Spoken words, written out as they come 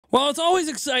Well, it's always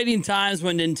exciting times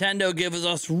when Nintendo gives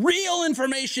us real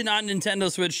information on Nintendo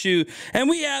Switch 2, and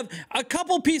we have a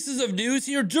couple pieces of news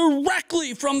here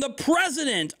directly from the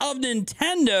president of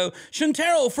Nintendo,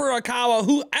 Shuntaro Furukawa,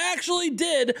 who actually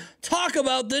did talk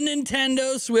about the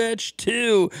Nintendo Switch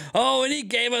 2. Oh, and he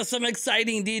gave us some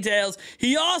exciting details.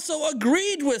 He also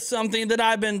agreed with something that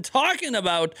I've been talking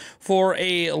about for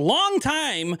a long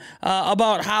time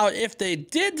about how if they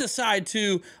did decide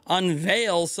to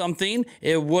unveil something,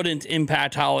 it wouldn't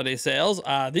impact holiday sales.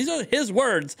 These are his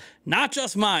words, not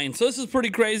just mine. So this is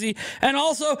pretty crazy. And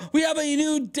also, we have a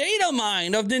new data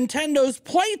mine of Nintendo's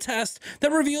playtest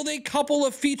that revealed a couple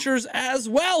of features as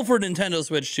well for Nintendo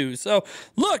Switch 2. So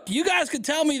look, you guys could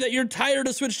tell me that you're tired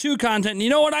of Switch 2 content. And you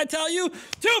know what I tell you?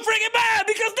 Too freaking bad,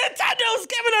 because Nintendo's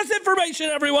giving us information,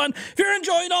 everyone. If you're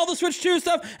enjoying all the Switch 2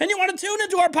 stuff and you want to tune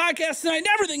into our podcast tonight and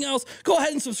everything else, go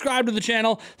ahead and subscribe to the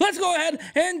channel. Let's go ahead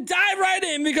and dive right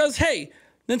in because, hey,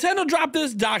 Nintendo dropped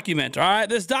this document, all right?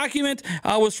 This document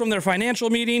was from their financial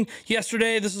meeting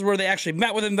yesterday. This is where they actually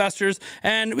met with investors,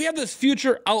 and we have this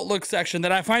future outlook section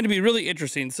that I find to be really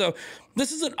interesting. So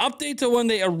this is an update to when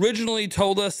they originally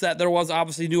told us that there was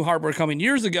obviously new hardware coming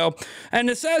years ago. And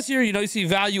it says here, you see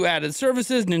value-added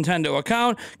services, Nintendo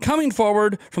account, coming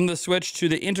forward from the Switch to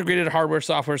the integrated hardware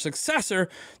software successor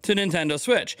to Nintendo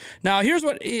Switch. Now, here's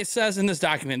what it says in this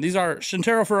document. These are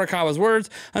Shuntaro Furukawa's words.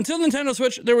 Until Nintendo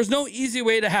Switch, there was no easy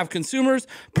way to have consumers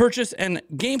purchase and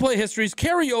gameplay histories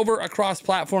carry over across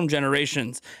platform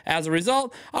generations. As a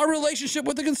result, our relationship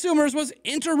with the consumers was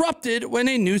interrupted when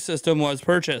a new system was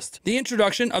purchased. The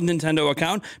introduction of Nintendo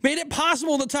account made it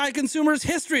possible to tie consumers'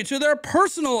 history to their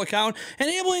personal account,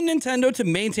 enabling Nintendo to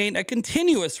maintain a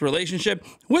continuous relationship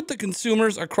with the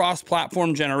consumers across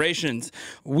platform generations.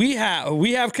 We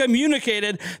have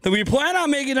communicated that we plan on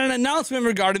making an announcement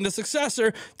regarding the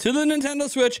successor to the Nintendo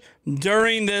Switch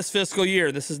during this fiscal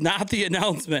year. This is not the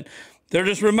announcement. They're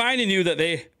just reminding you that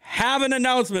they have an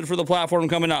announcement for the platform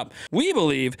coming up. We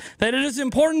believe that it is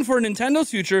important for Nintendo's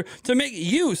future to make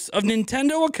use of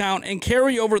Nintendo account and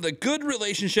carry over the good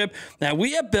relationship that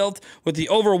we have built with the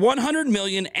over 100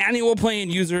 million annual playing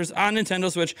users on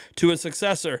Nintendo Switch to its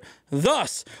successor.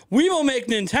 Thus, we will make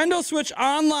Nintendo Switch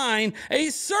Online a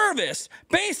service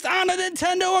based on a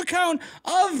Nintendo account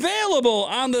available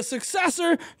on the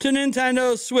successor to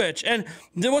Nintendo Switch. And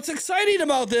what's exciting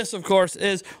about this, of course,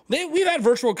 is we've had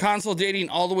Virtual Console dating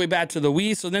all the way back to the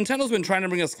Wii, so Nintendo's been trying to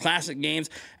bring us classic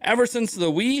games ever since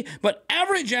the Wii, but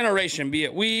every generation, be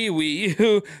it Wii, Wii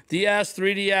U, DS,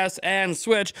 3DS, and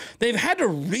Switch, they've had to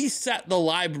reset the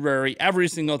library every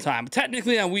single time.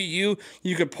 Technically on Wii U,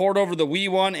 you could port over the Wii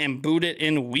one and boot it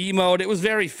in Wii mode. It was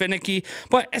very finicky,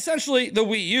 but essentially the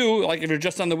Wii U, like if you're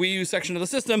just on the Wii U section of the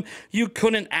system, you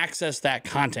couldn't access that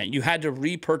content. You had to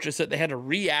repurchase it. They had to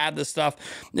re-add the stuff.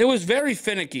 It was very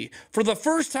finicky. For the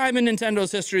first time in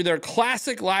Nintendo's history, their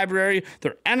classic library,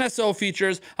 their NSO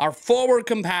features are forward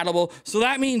compatible. So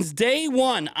that means day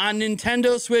one on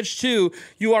Nintendo Switch 2,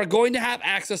 you are going to have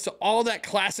access to all that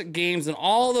classic games and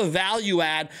all the value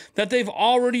add that they've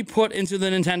already put into the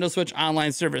Nintendo Switch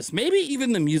Online service. Maybe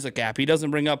even the music app. He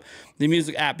doesn't bring up the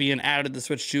music app being added to the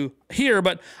Switch 2 here,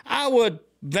 but I would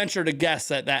venture to guess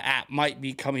that that app might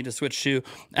be coming to Switch 2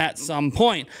 at some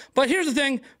point. But here's the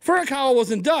thing, Furukawa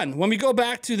wasn't done. When we go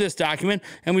back to this document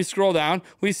and we scroll down,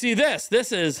 we see this.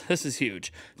 This is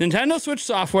huge. Nintendo Switch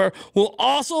software will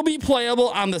also be playable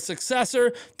on the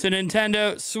successor to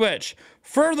Nintendo Switch.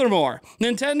 Furthermore,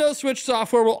 Nintendo Switch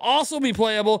software will also be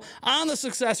playable on the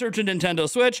successor to Nintendo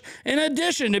Switch. In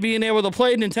addition to being able to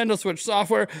play Nintendo Switch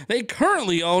software they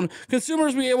currently own,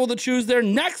 consumers will be able to choose their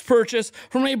next purchase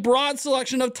from a broad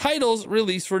selection of titles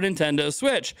released for Nintendo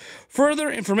Switch. Further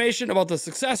information about the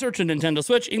successor to Nintendo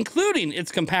Switch, including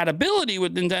its compatibility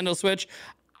with Nintendo Switch,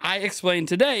 I explained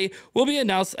today, will be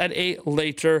announced at a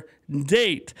later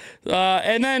date.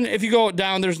 And then if you go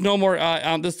down, there's no more,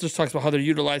 this just talks about how they're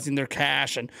utilizing their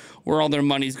cash and where all their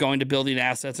money's going to building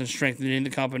assets and strengthening the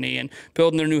company and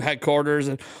building their new headquarters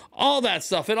and all that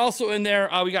stuff. And also in there,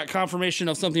 we got confirmation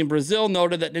of something Brazil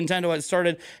noted that Nintendo had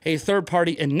started a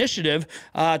third-party initiative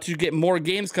to get more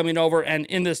games coming over. And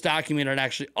in this document, it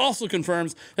actually also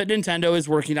confirms that Nintendo is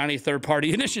working on a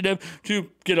third-party initiative to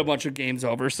get a bunch of games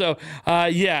over. So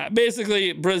yeah,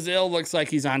 basically Brazil looks like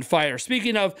he's on fire.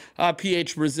 Speaking of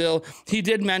PH Brazil. He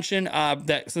did mention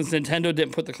that since Nintendo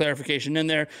didn't put the clarification in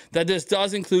there, that this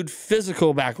does include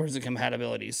physical backwards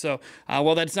compatibility. So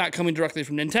while that's not coming directly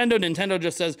from Nintendo, Nintendo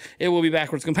just says it will be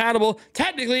backwards compatible.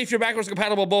 Technically, if you're backwards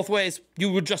compatible both ways,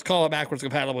 you would just call it backwards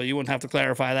compatible. You wouldn't have to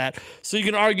clarify that. So you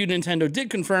can argue Nintendo did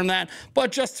confirm that,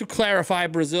 but just to clarify,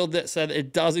 Brazil said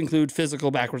it does include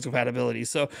physical backwards compatibility.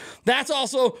 So that's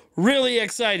also really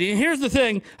exciting. And here's the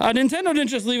thing, Nintendo didn't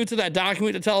just leave it to that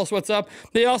document to tell us what's up.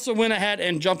 They also went ahead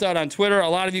and jumped out on Twitter. A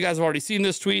lot of you guys have already seen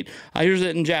this tweet. Here's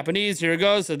it in Japanese. Here it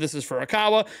goes. So this is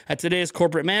Furukawa. At today's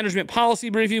corporate management policy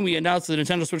briefing, we announced the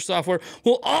Nintendo Switch software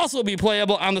will also be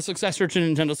playable on the successor to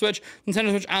Nintendo Switch.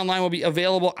 Nintendo Switch Online will be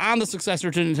available on the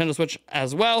successor to Nintendo Switch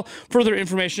as well. Further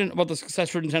information about the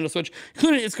successor to Nintendo Switch,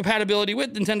 including its compatibility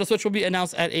with Nintendo Switch, will be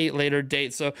announced at a later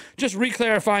date. So just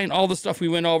re-clarifying all the stuff we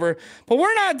went over. But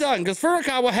we're not done, because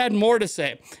Furukawa had more to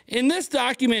say. In this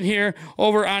document here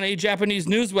over on a Japanese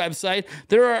news website,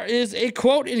 there is a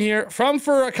quote in here from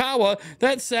Furukawa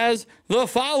that says the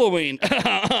following.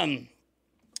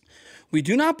 We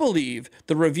do not believe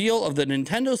the reveal of the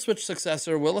Nintendo Switch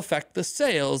successor will affect the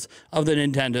sales of the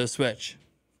Nintendo Switch.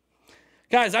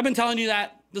 Guys, I've been telling you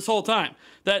that this whole time,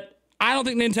 that I don't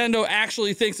think Nintendo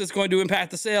actually thinks it's going to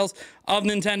impact the sales of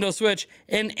Nintendo Switch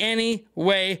in any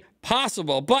way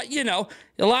possible. But, you know,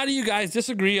 a lot of you guys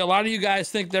disagree. A lot of you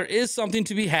guys think there is something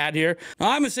to be had here. Now,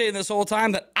 I've been saying this whole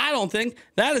time that I don't think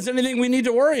that is anything we need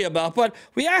to worry about, but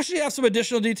we actually have some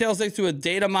additional details thanks to a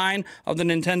data mine of the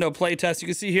Nintendo playtest. You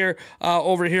can see here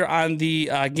over here on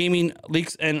the Gaming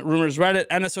Leaks and Rumors Reddit,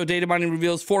 NSO data mining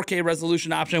reveals 4K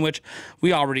resolution option, which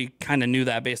we already kind of knew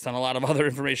that based on a lot of other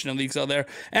information and leaks out there,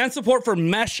 and support for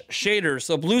mesh shaders.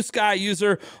 So Blue Sky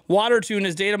user WaterTune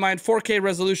has data mined 4K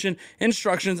resolution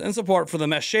instructions and support for the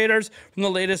mesh shaders from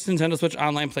the latest Nintendo Switch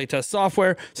Online playtest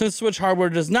software. Since Switch hardware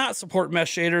does not support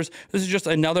mesh shaders, this is just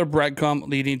another breadcrumb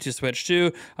leading to Switch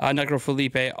 2. Necro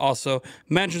Felipe also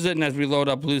mentions it, and as we load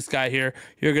up Blue Sky here,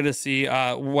 you're going to see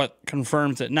what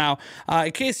confirms it. Now,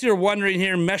 in case you're wondering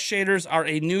here, mesh shaders are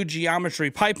a new geometry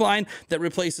pipeline that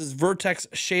replaces Vertex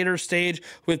shader stage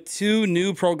with two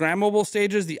new programmable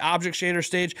stages, the object shader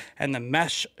stage and the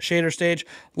mesh shader stage.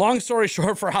 Long story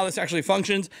short, for how this actually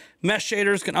functions, mesh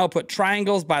shaders can output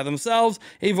triangles by themselves,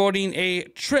 avoiding a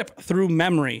trip through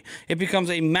memory. It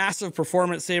becomes a massive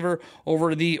performance saver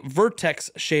over the Vertex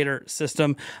shader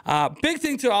system. Big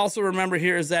thing to also remember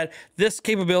here is that this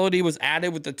capability was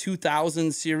added with the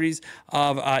 2000 series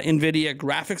of NVIDIA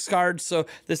graphics cards. So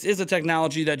this is a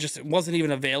technology that just wasn't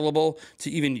even available to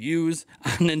even use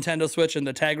on Nintendo Switch and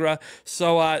the Tegra.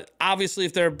 So obviously,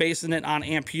 if they're basing it on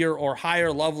Ampere or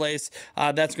higher Lovelace,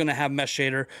 that's going to have mesh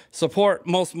shader support.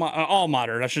 All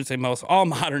modern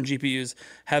GPUs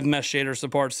have mesh shader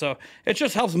support, so it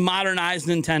just helps modernize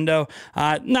Nintendo.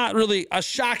 Not really a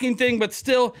shocking thing, but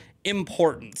still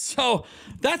important. So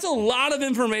that's a lot of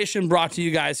information brought to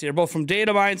you guys here, both from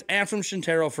data mines and from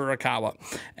Shintaro Furukawa.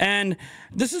 And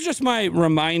this is just my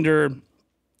reminder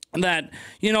that,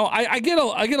 you know, I get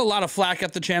a lot of flack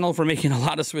at the channel for making a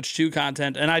lot of Switch 2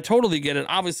 content, and I totally get it.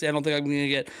 Obviously, I don't think I'm going to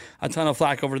get a ton of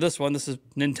flack over this one. This is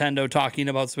Nintendo talking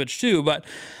about Switch 2, but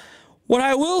what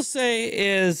I will say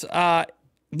is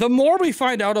the more we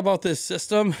find out about this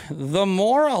system, the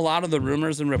more a lot of the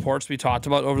rumors and reports we talked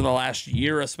about over the last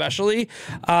year especially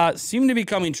seem to be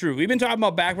coming true. We've been talking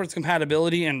about backwards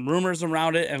compatibility and rumors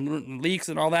around it and leaks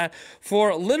and all that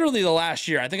for literally the last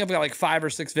year. I think I've got like 5 or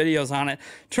 6 videos on it.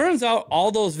 Turns out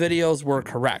all those videos were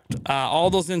correct. All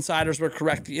those insiders were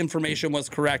correct. The information was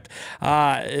correct.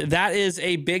 That is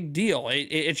a big deal.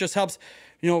 It just helps,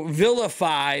 you know,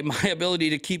 vilify my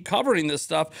ability to keep covering this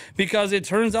stuff, because it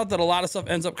turns out that a lot of stuff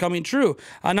ends up coming true.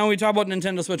 Now, when we talk about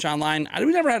Nintendo Switch Online, we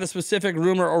never had a specific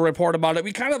rumor or report about it.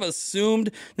 We kind of assumed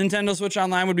Nintendo Switch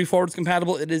Online would be forwards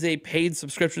compatible. It is a paid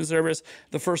subscription service,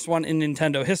 the first one in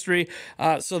Nintendo history.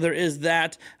 So there is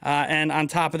that. And on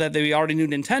top of that, we already knew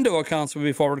Nintendo accounts would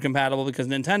be forward compatible because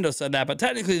Nintendo said that, but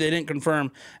technically they didn't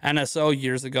confirm NSO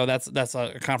years ago. That's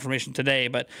a confirmation today,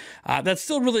 but that's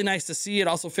still really nice to see. It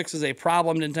also fixes a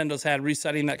problem Nintendo's had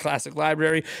resetting that classic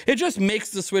library. It just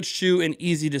makes the Switch 2 an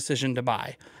easy decision to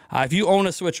buy. If you own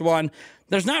a Switch 1,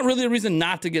 there's not really a reason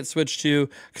not to get Switch 2,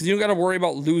 because you don't got to worry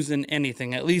about losing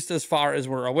anything, at least as far as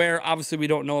we're aware. Obviously, we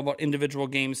don't know about individual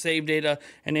game save data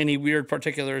and any weird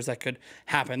particulars that could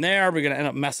happen there. We're going to end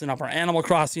up messing up our Animal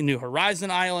Crossing New Horizon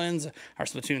islands, our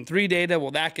Splatoon 3 data.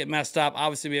 Will that get messed up?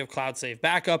 Obviously, we have cloud save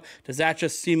backup. Does that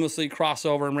just seamlessly cross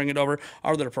over and bring it over?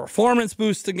 Are there performance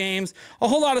boosts to games? A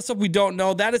whole lot of stuff we don't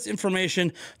know. That is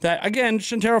information that, again,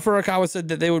 Shintaro Furukawa said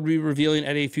that they would be revealing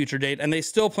at a future date, and they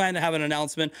still plan plan to have an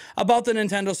announcement about the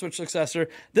Nintendo Switch successor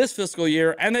this fiscal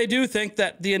year, and they do think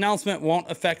that the announcement won't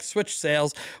affect Switch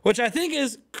sales, which I think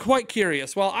is quite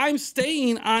curious. While I'm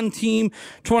staying on Team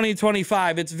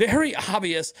 2025, it's very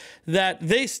obvious that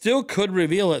they still could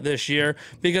reveal it this year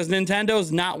because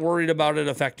Nintendo's not worried about it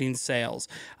affecting sales.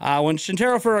 When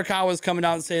Shintaro Furukawa is coming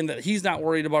out and saying that he's not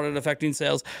worried about it affecting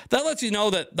sales, that lets you know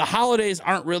that the holidays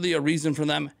aren't really a reason for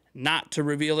them not to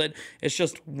reveal it. It's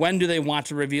just, when do they want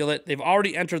to reveal it? They've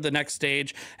already entered the next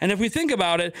stage. And if we think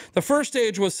about it, the first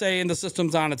stage was saying the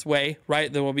system's on its way,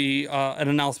 right? There will be an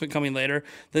announcement coming later.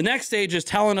 The next stage is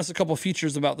telling us a couple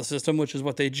features about the system, which is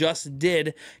what they just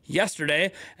did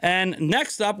yesterday. And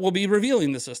next up will be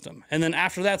revealing the system. And then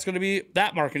after that's going to be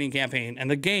that marketing campaign and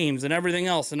the games and everything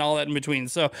else and all that in between.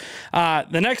 So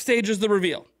the next stage is the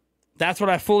reveal. That's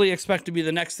what I fully expect to be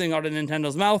the next thing out of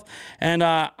Nintendo's mouth. And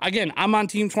again, I'm on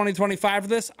Team 2025 for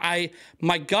this.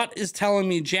 My gut is telling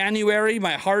me January.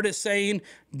 My heart is saying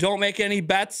don't make any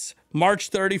bets.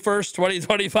 March 31st,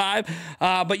 2025.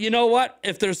 But you know what?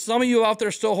 If there's some of you out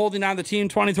there still holding on to Team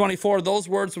 2024, those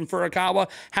words from Furukawa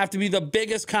have to be the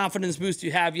biggest confidence boost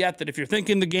you have yet. That if you're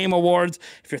thinking the Game Awards,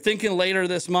 if you're thinking later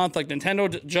this month, like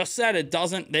Nintendo just said,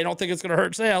 they don't think it's going to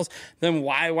hurt sales, then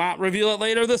why not reveal it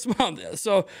later this month?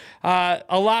 So a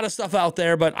lot of stuff out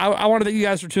there, but I want to thank you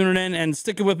guys for tuning in and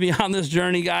sticking with me on this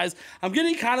journey, guys. I'm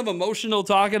getting kind of emotional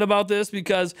talking about this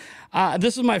because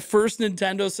this is my first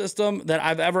Nintendo system that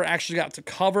I've ever actually got to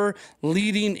cover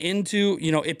leading into,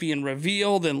 it being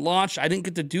revealed and launched. I didn't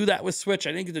get to do that with Switch.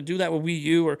 I didn't get to do that with Wii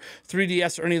U or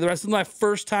 3DS or any of the rest. This is my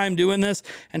first time doing this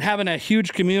and having a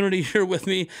huge community here with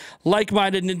me,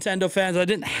 like-minded Nintendo fans. I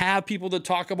didn't have people to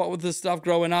talk about with this stuff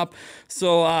growing up.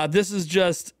 So this is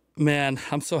just, man,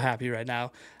 I'm so happy right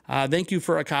now. Thank you,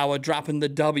 Furukawa, dropping the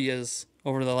W's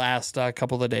over the last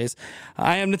couple of days.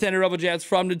 I am Nathaniel Rebel Jazz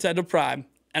from Nintendo Prime,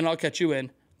 and I'll catch you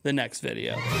in the next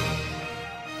video.